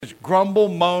grumble,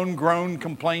 moan, groan,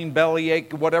 complain,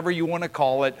 bellyache, whatever you want to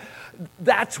call it,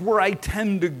 that's where I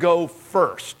tend to go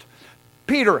first.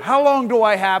 Peter, how long do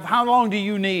I have? How long do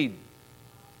you need?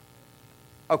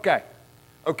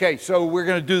 Okay, so we're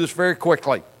going to do this very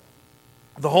quickly.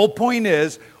 The whole point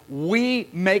is we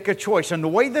make a choice. And the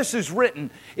way this is written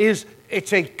is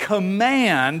it's a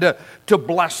command to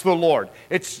bless the Lord.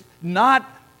 It's not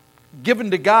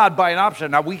given to God by an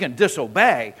option. Now we can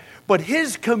disobey, but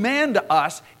His command to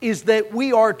us is that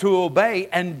we are to obey.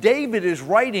 And David is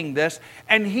writing this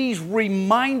and he's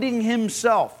reminding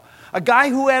himself, a guy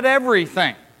who had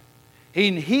everything.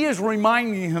 He is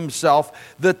reminding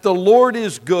himself that the Lord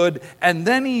is good, and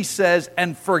then he says,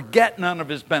 and forget none of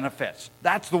His benefits.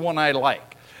 That's the one I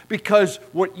like. Because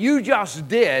what you just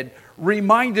did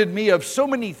reminded me of so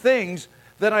many things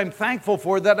that I'm thankful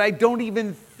for that I don't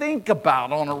even think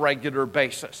about on a regular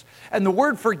basis. And the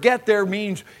word forget there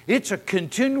means it's a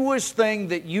continuous thing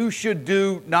that you should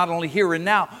do not only here and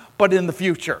now, but in the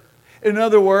future. In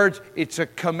other words, it's a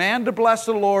command to bless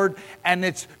the Lord, and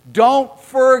it's don't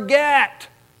forget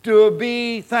to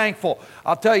be thankful.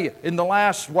 I'll tell you, in the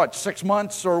last, 6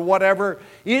 months or whatever,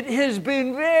 it has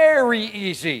been very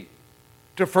easy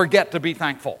to forget to be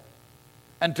thankful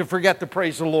and to forget to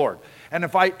praise the Lord. And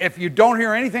if you don't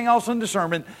hear anything else in the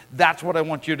sermon, that's what I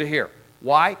want you to hear.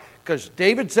 Why? Because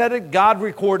David said it, God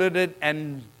recorded it,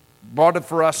 and brought it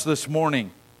for us this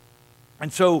morning.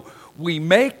 And so we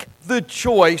make the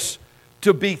choice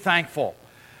to be thankful.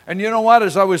 And you know what?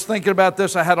 As I was thinking about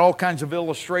this, I had all kinds of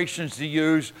illustrations to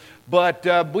use.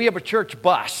 But we have a church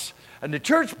bus. And the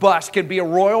church bus can be a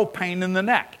royal pain in the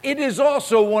neck. It is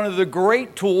also one of the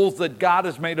great tools that God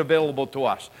has made available to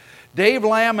us. Dave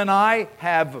Lamb and I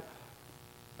have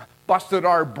busted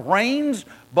our brains,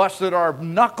 busted our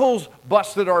knuckles,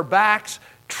 busted our backs,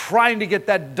 trying to get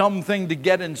that dumb thing to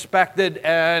get inspected,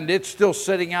 and it's still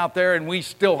sitting out there, and we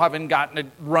still haven't gotten it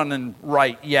running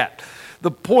right yet.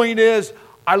 The point is,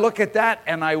 I look at that,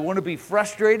 and I want to be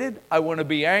frustrated, I want to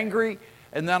be angry,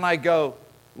 and then I go,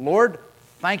 Lord,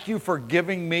 thank you for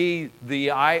giving me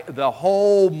the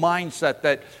whole mindset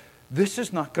that this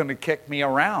is not going to kick me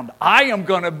around. I am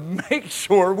going to make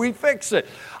sure we fix it.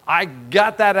 I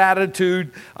got that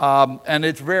attitude, and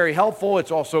it's very helpful.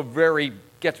 It's also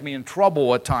gets me in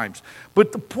trouble at times.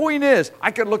 But the point is, I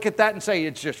could look at that and say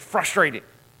it's just frustrating.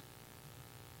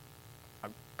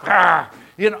 Or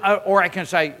I can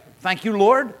say, thank you,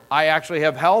 Lord. I actually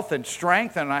have health and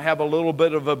strength, and I have a little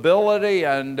bit of ability,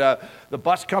 and the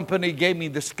bus company gave me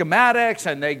the schematics,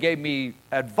 and they gave me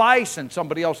advice, and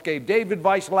somebody else gave Dave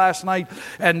advice last night,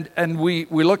 and we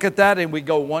look at that, and we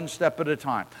go one step at a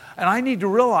time. And I need to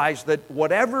realize that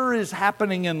whatever is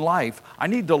happening in life, I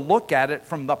need to look at it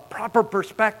from the proper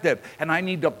perspective, and I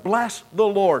need to bless the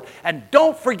Lord. And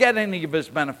don't forget any of His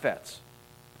benefits.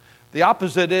 The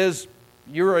opposite is,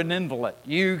 you're an invalid.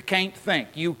 You can't think.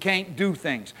 You can't do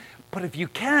things. But if you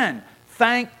can,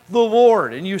 thank the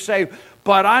Lord. And you say,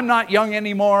 but I'm not young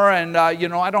anymore, and I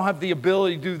don't have the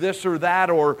ability to do this or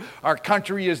that, or our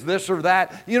country is this or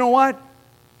that. You know what?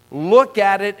 Look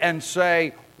at it and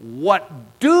say, what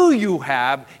do you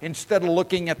have, instead of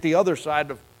looking at the other side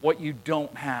of what you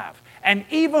don't have. And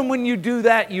even when you do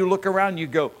that, you look around and you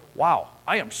go, wow,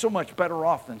 I am so much better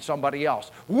off than somebody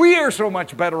else. We are so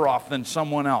much better off than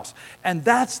someone else. And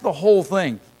that's the whole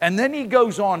thing. And then he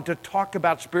goes on to talk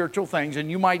about spiritual things. And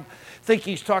you might think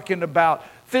he's talking about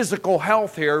physical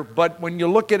health here. But when you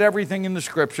look at everything in the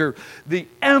Scripture, the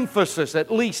emphasis,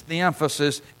 at least the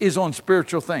emphasis, is on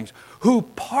spiritual things. Who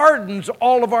pardons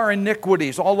all of our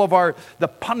iniquities, all of the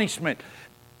punishment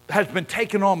has been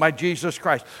taken on by Jesus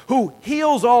Christ, who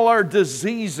heals all our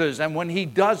diseases. And when he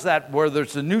does that, whether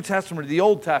it's the New Testament or the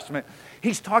Old Testament,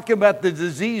 he's talking about the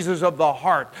diseases of the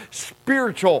heart,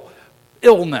 spiritual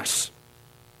illness.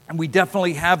 And we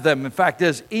definitely have them. In fact,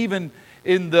 there's even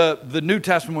in the New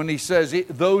Testament when he says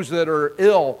those that are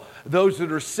ill, those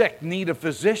that are sick need a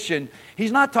physician,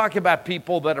 he's not talking about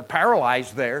people that are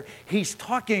paralyzed there. He's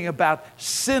talking about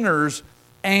sinners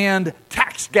and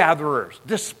tax gatherers,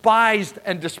 despised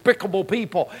and despicable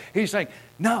people. He's saying,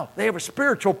 no, they have a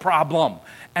spiritual problem.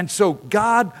 And so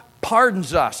God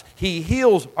pardons us. He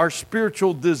heals our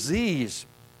spiritual disease.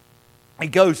 He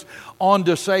goes on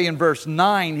to say in verse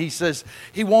 9, he says,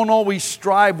 he won't always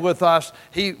strive with us.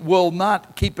 He will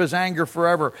not keep his anger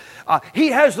forever. He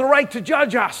has the right to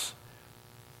judge us.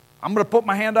 I'm going to put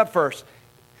my hand up first.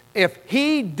 If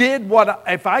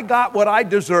I got what I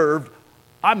deserved,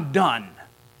 I'm done.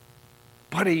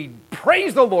 But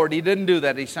praise the Lord, he didn't do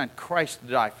that. He sent Christ to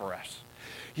die for us.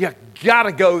 You got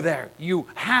to go there. You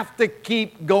have to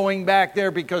keep going back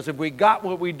there, because if we got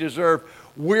what we deserve,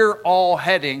 we're all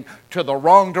heading to the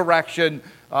wrong direction.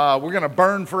 We're going to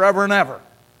burn forever and ever.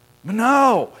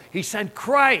 No, he sent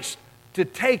Christ to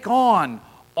take on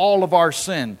all of our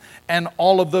sin and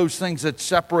all of those things that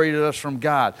separated us from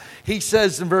God. He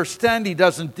says in verse 10, he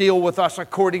doesn't deal with us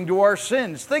according to our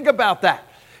sins. Think about that.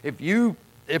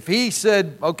 If he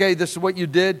said, okay, this is what you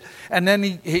did, and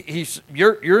then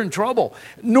you're in trouble.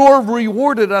 Nor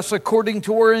rewarded us according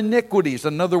to our iniquities,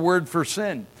 another word for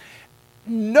sin.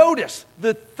 Notice,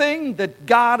 the thing that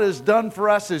God has done for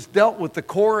us is dealt with the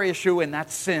core issue, and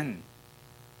that's sin.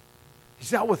 He's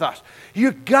dealt with us.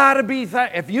 You got to be,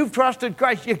 if you've trusted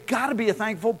Christ, you got to be a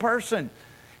thankful person.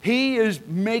 He is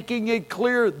making it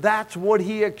clear that's what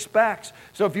he expects.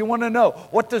 So if you want to know,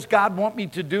 what does God want me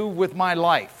to do with my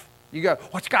life? You go,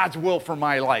 what's God's will for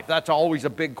my life? That's always a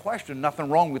big question. Nothing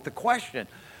wrong with the question.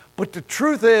 But the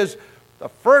truth is, the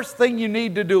first thing you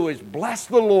need to do is bless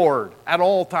the Lord at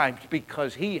all times,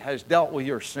 because he has dealt with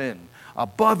your sin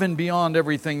above and beyond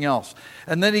everything else.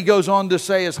 And then he goes on to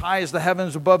say, as high as the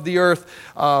heavens above the earth,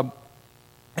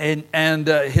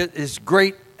 his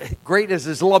great is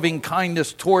his loving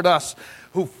kindness toward us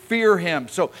who fear him.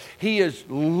 So he is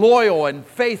loyal and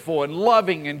faithful and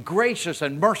loving and gracious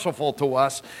and merciful to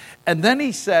us. And then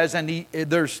he says,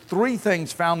 there's three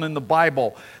things found in the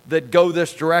Bible that go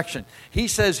this direction. He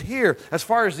says here, as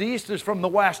far as the east is from the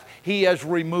west, he has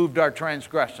removed our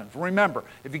transgressions. Remember,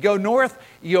 if you go north,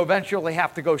 you eventually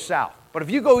have to go south. But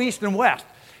if you go east and west,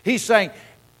 he's saying,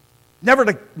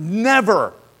 never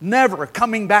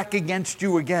coming back against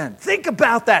you again. Think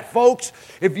about that, folks.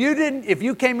 If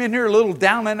you came in here a little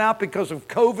down and out because of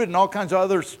COVID and all kinds of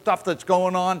other stuff that's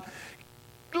going on,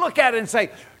 look at it and say,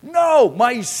 no,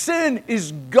 my sin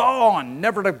is gone,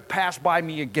 never to pass by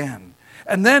me again.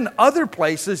 And then other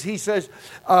places, he says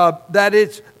that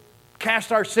it's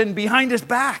cast our sin behind his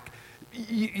back.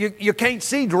 You can't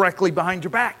see directly behind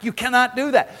your back. You cannot do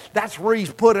that. That's where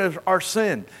he's put our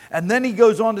sin. And then he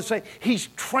goes on to say, he's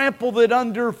trampled it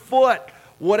underfoot.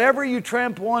 Whatever you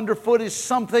trample underfoot is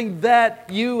something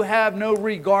that you have no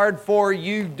regard for.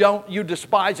 You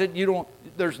despise it.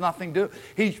 There's nothing to.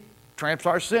 He tramps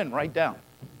our sin right down.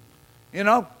 You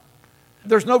know,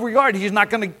 there's no regard. He's not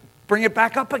going to bring it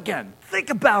back up again. Think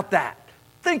about that.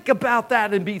 Think about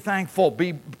that and be thankful.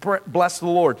 Bless the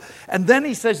Lord. And then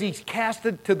he says he's cast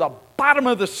it to the bottom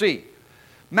of the sea.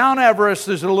 Mount Everest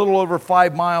is a little over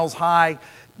 5 miles high.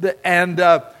 And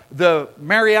the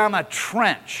Mariana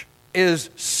Trench is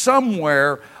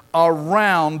somewhere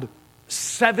around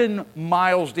 7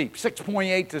 miles deep.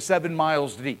 6.8 to 7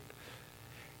 miles deep.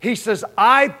 He says,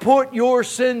 I put your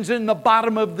sins in the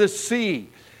bottom of the sea.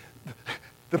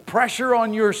 The pressure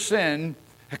on your sin,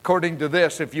 according to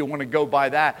this, if you want to go by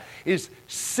that, is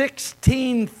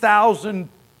 16,000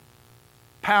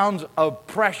 pounds of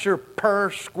pressure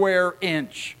per square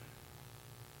inch.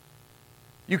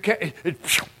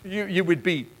 You would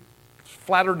be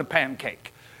flatter than a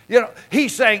pancake. You know,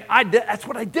 he's saying, that's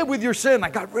what I did with your sin.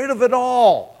 I got rid of it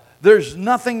all. There's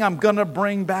nothing I'm going to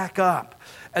bring back up.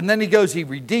 And then he goes, he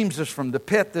redeems us from the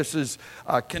pit. This is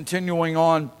continuing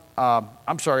on.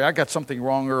 I'm sorry, I got something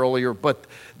wrong earlier. But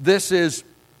this is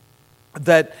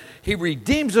that he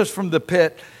redeems us from the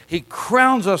pit. He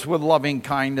crowns us with loving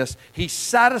kindness. He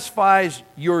satisfies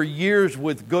your years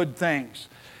with good things.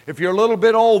 If you're a little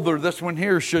bit older, this one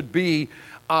here should be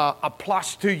a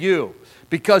plus to you.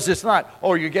 Because it's not,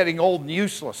 you're getting old and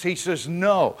useless. He says,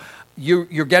 no.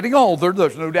 You're getting older,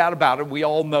 there's no doubt about it. We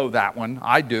all know that one.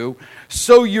 I do.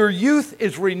 So your youth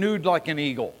is renewed like an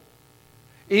eagle.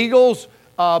 Eagles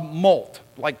molt,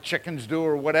 like chickens do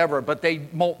or whatever, but they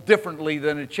molt differently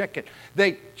than a chicken.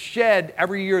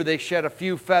 Every year they shed a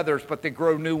few feathers, but they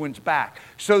grow new ones back.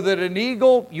 So that an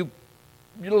eagle, you're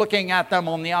looking at them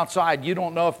on the outside, you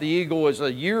don't know if the eagle is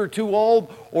a year or two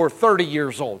old or 30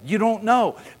 years old. You don't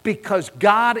know, because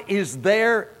God is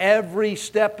there every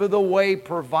step of the way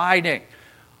providing.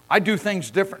 I do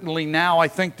things differently now. I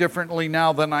think differently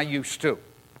now than I used to.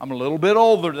 I'm a little bit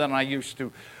older than I used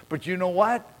to. But you know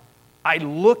what? I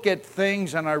look at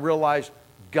things and I realize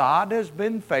God has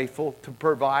been faithful to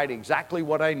provide exactly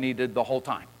what I needed the whole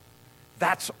time.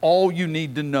 That's all you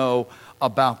need to know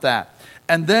about that.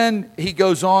 And then he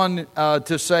goes on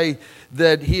to say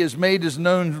that he has made his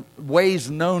ways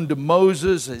known to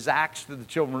Moses, his acts to the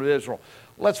children of Israel.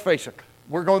 Let's face it,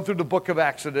 we're going through the book of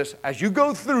Exodus. As you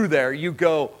go through there, you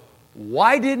go,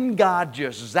 why didn't God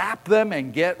just zap them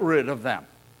and get rid of them?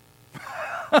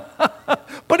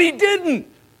 But he didn't.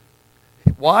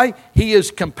 Why? He is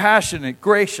compassionate,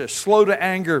 gracious, slow to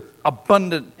anger,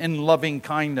 abundant in loving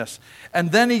kindness.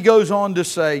 And then he goes on to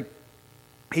say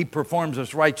He performs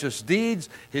his righteous deeds,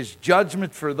 his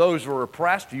judgment for those who are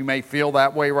oppressed. You may feel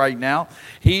that way right now.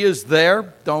 He is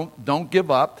there. Don't give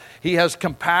up. He has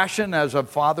compassion as a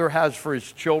father has for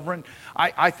his children.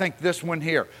 I think this one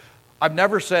here. I've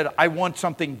never said, I want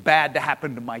something bad to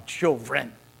happen to my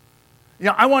children.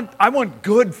 I want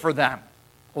good for them.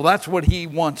 Well, that's what he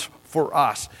wants for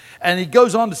us. And he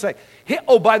goes on to say,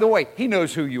 by the way, he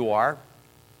knows who you are.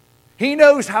 He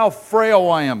knows how frail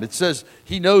I am. It says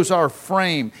he knows our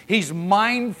frame. He's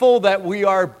mindful that we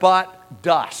are but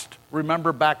dust.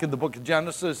 Remember back in the book of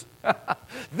Genesis?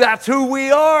 That's who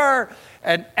we are.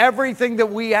 And everything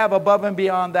that we have above and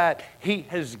beyond that, he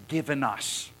has given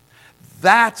us.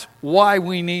 That's why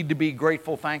we need to be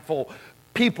grateful, thankful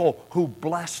people who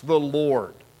bless the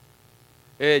Lord.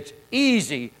 It's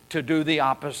easy to do the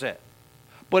opposite.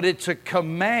 But it's a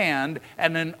command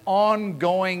and an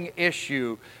ongoing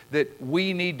issue that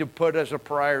we need to put as a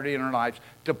priority in our lives,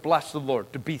 to bless the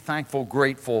Lord, to be thankful,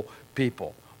 grateful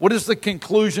people. What is the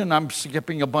conclusion? I'm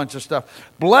skipping a bunch of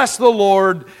stuff. Bless the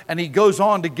Lord, and he goes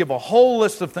on to give a whole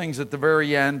list of things at the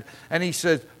very end, and he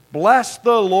says, bless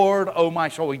the Lord, O my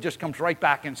soul. He just comes right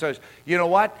back and says, you know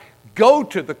what? Go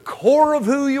to the core of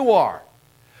who you are.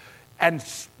 And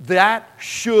that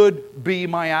should be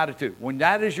my attitude. When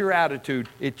that is your attitude,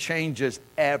 it changes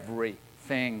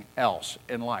everything else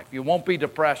in life. You won't be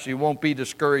depressed. You won't be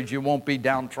discouraged. You won't be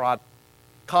downtrodden.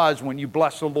 Because when you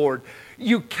bless the Lord,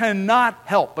 you cannot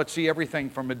help but see everything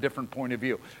from a different point of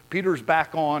view. Peter's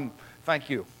back on. Thank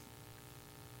you.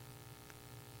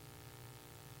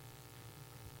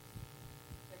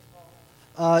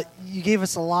 You gave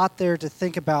us a lot there to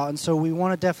think about, and so we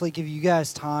want to definitely give you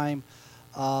guys time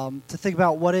to think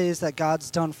about what it is that God's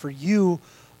done for you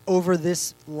over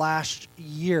this last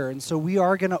year. And so we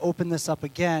are going to open this up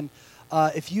again.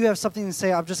 If you have something to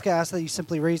say, I'm just going to ask that you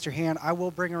simply raise your hand. I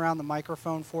will bring around the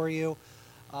microphone for you.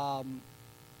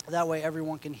 That way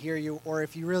everyone can hear you. Or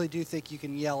if you really do think you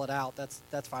can yell it out,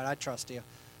 that's fine. I trust you.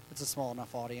 It's a small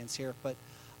enough audience here. But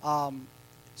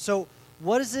so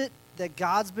what is it that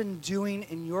God's been doing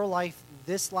in your life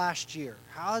this last year?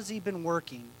 How has he been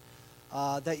working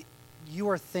that you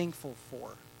are thankful for?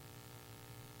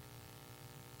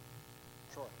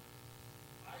 Troy.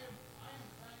 I am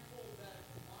thankful that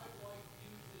my wife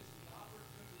uses the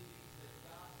opportunities that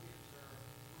God gives her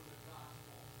for the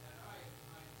gospel. And I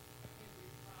can't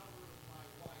be prouder of my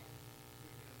wife,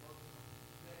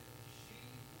 that she,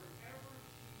 wherever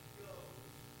she goes,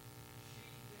 she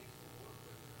takes a word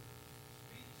with her,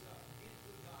 speaks up, gives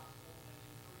the gospel, and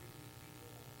encourages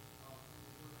people through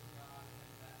the word of God.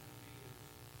 And that to me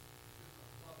is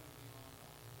above and beyond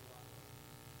all.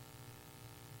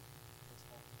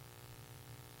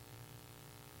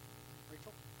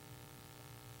 Rachel?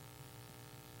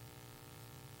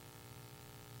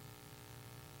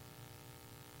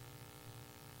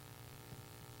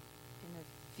 In a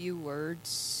few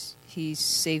words, he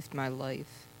saved my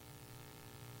life.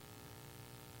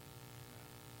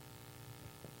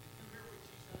 Did you hear what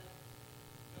she said?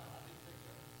 No, I didn't think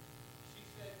so. She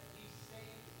said, he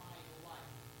saved my life.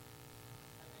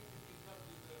 I think if you come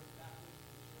to the Baptist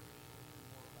service, you'll hear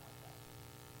more about that.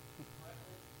 Correct?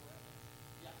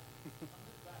 Yeah. Come to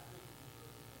the Baptist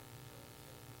service.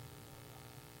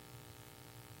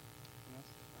 Yes.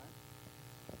 All right.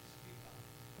 Speak up.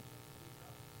 Speak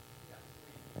up. Yeah,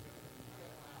 please.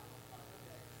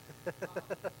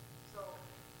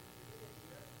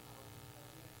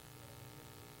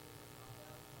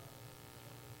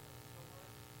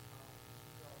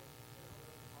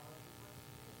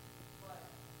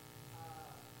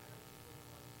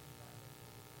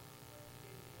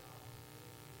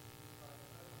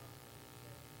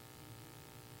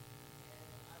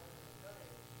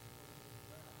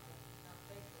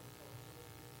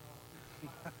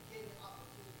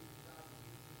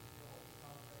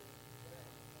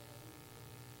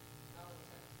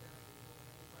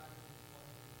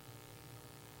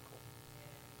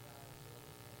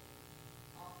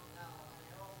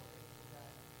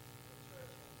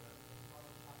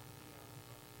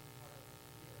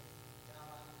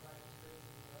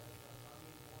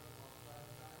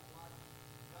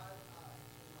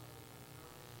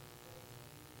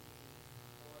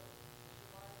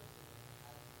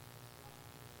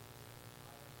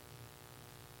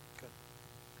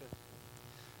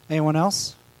 Anyone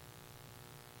else?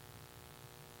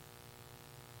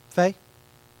 Faye?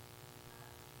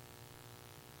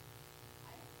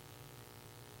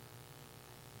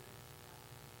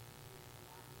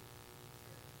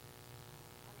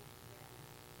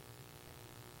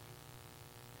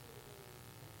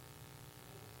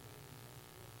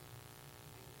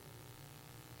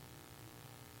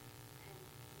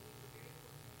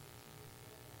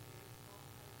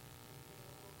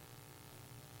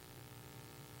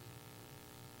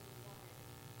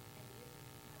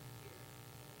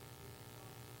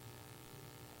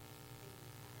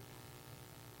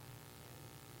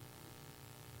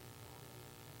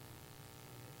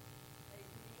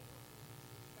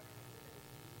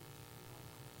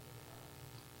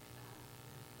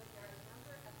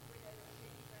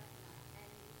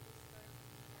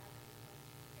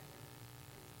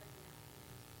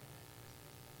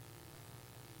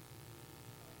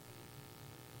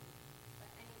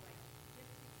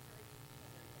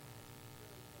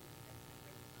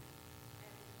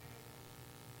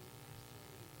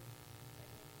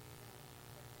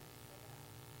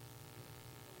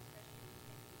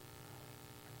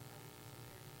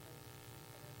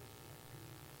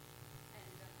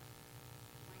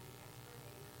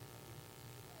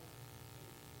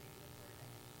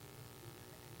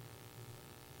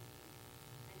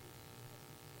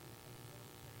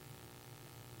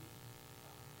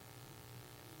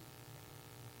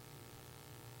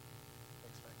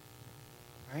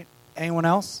 Anyone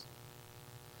else?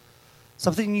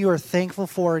 Something you are thankful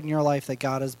for in your life that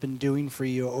God has been doing for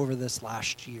you over this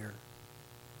last year.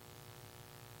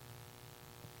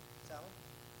 Sally?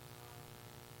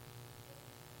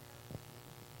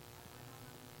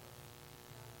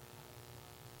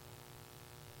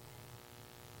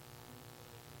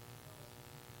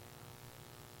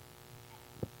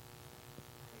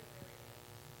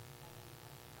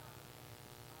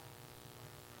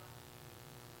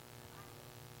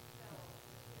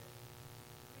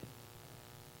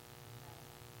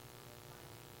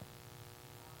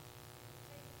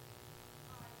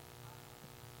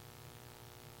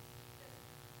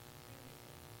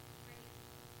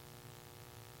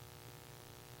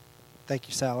 Thank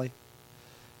you, Sally.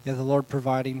 Yeah, the Lord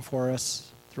providing for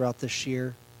us throughout this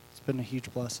year. It's been a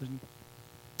huge blessing.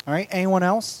 All right, anyone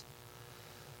else?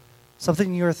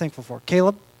 Something you are thankful for.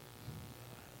 Caleb?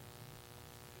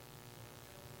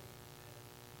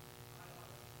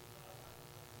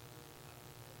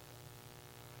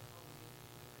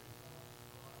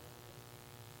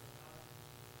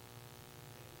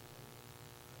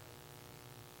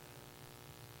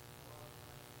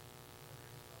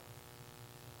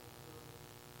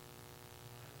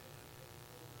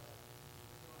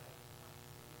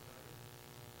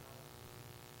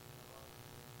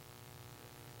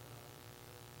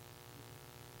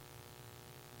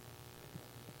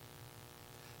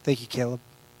 Thank you, Caleb.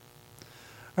 All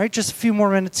right, just a few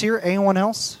more minutes here. Anyone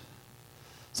else?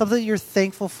 Something that you're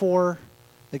thankful for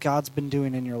that God's been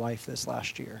doing in your life this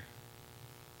last year.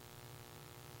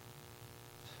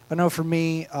 I know for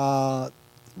me,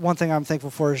 one thing I'm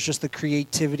thankful for is just the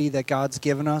creativity that God's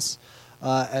given us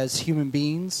as human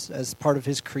beings, as part of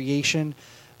his creation.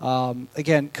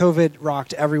 Again, COVID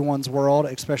rocked everyone's world,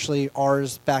 especially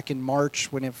ours back in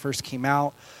March when it first came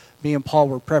out. Me and Paul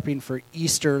were prepping for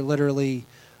Easter literally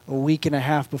a week and a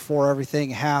half before everything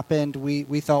happened.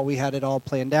 We thought we had it all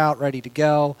planned out, ready to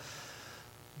go.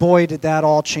 Boy, did that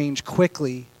all change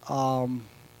quickly. And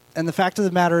the fact of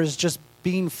the matter is just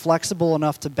being flexible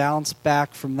enough to bounce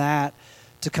back from that,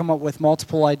 to come up with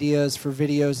multiple ideas for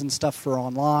videos and stuff for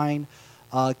online.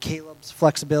 Caleb's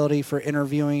flexibility for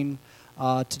interviewing,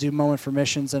 to do Moment for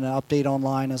Missions and an update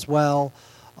online as well.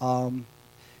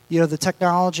 The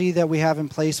technology that we have in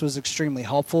place was extremely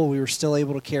helpful. We were still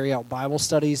able to carry out Bible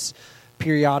studies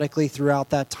periodically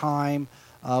throughout that time.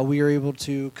 We were able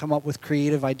to come up with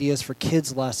creative ideas for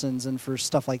kids' lessons and for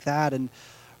stuff like that. And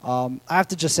I have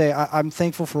to just say, I'm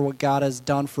thankful for what God has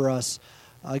done for us,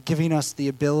 giving us the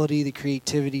ability, the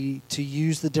creativity to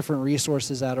use the different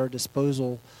resources at our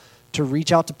disposal to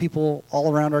reach out to people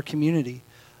all around our community.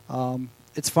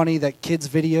 It's funny that kids'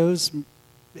 videos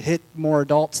hit more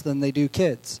adults than they do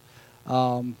kids.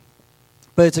 But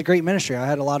it's a great ministry. I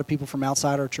had a lot of people from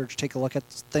outside our church take a look at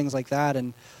things like that,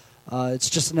 and it's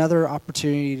just another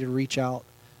opportunity to reach out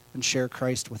and share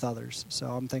Christ with others. So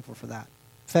I'm thankful for that.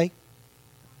 Faye?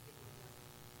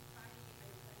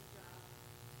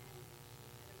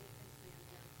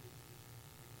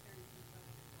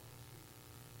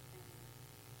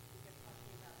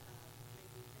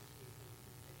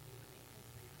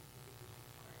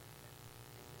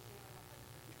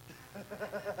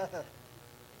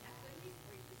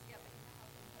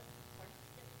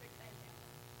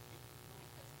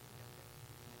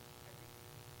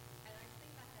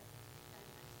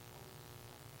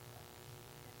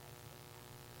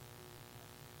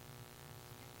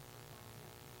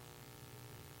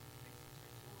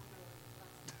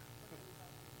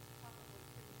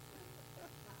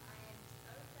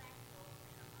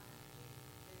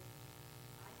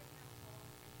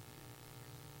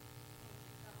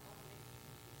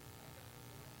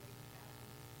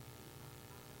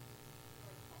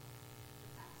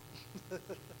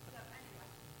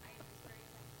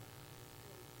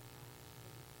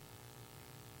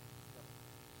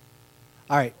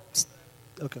 All right.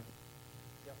 Okay.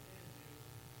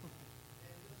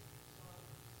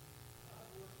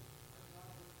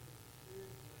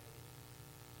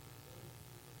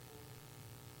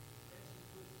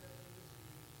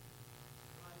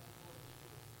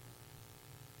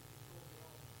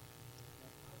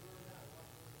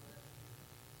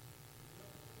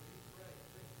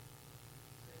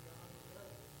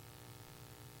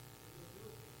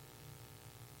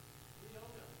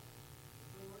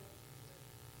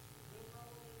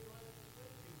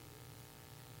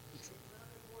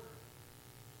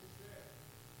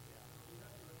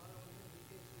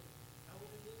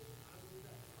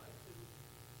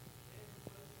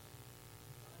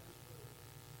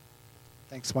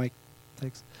 Thanks, Mike.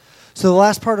 Thanks. So the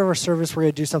last part of our service, we're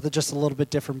going to do something just a little bit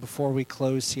different before we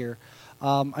close here.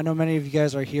 I know many of you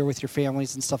guys are here with your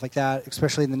families and stuff like that,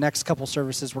 especially in the next couple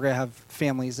services. We're going to have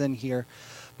families in here.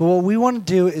 But what we want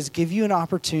to do is give you an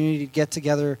opportunity to get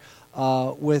together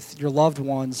with your loved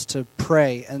ones to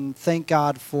pray and thank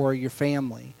God for your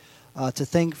family, to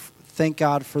thank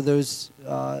God for those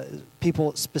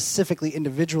people specifically,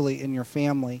 individually in your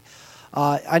family.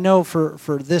 I know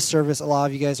for this service, a lot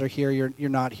of you guys are here. You're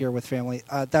not here with family.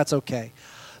 That's okay.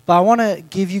 But I want to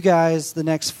give you guys the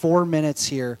next 4 minutes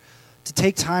here to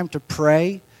take time to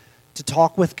pray, to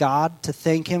talk with God, to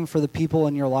thank Him for the people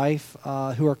in your life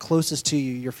who are closest to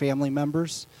you, your family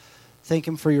members. Thank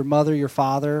Him for your mother, your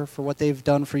father, for what they've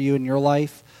done for you in your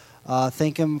life.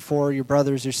 Thank Him for your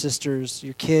brothers, your sisters,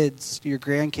 your kids, your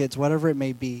grandkids, whatever it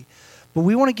may be. But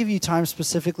we want to give you time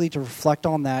specifically to reflect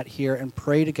on that here and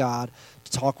pray to God,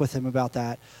 to talk with Him about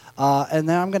that. And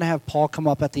then I'm going to have Paul come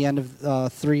up at the end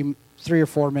of 3 or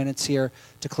 4 minutes here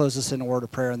to close us in a word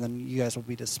of prayer, and then you guys will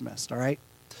be dismissed, all right?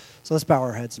 So let's bow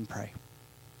our heads and pray.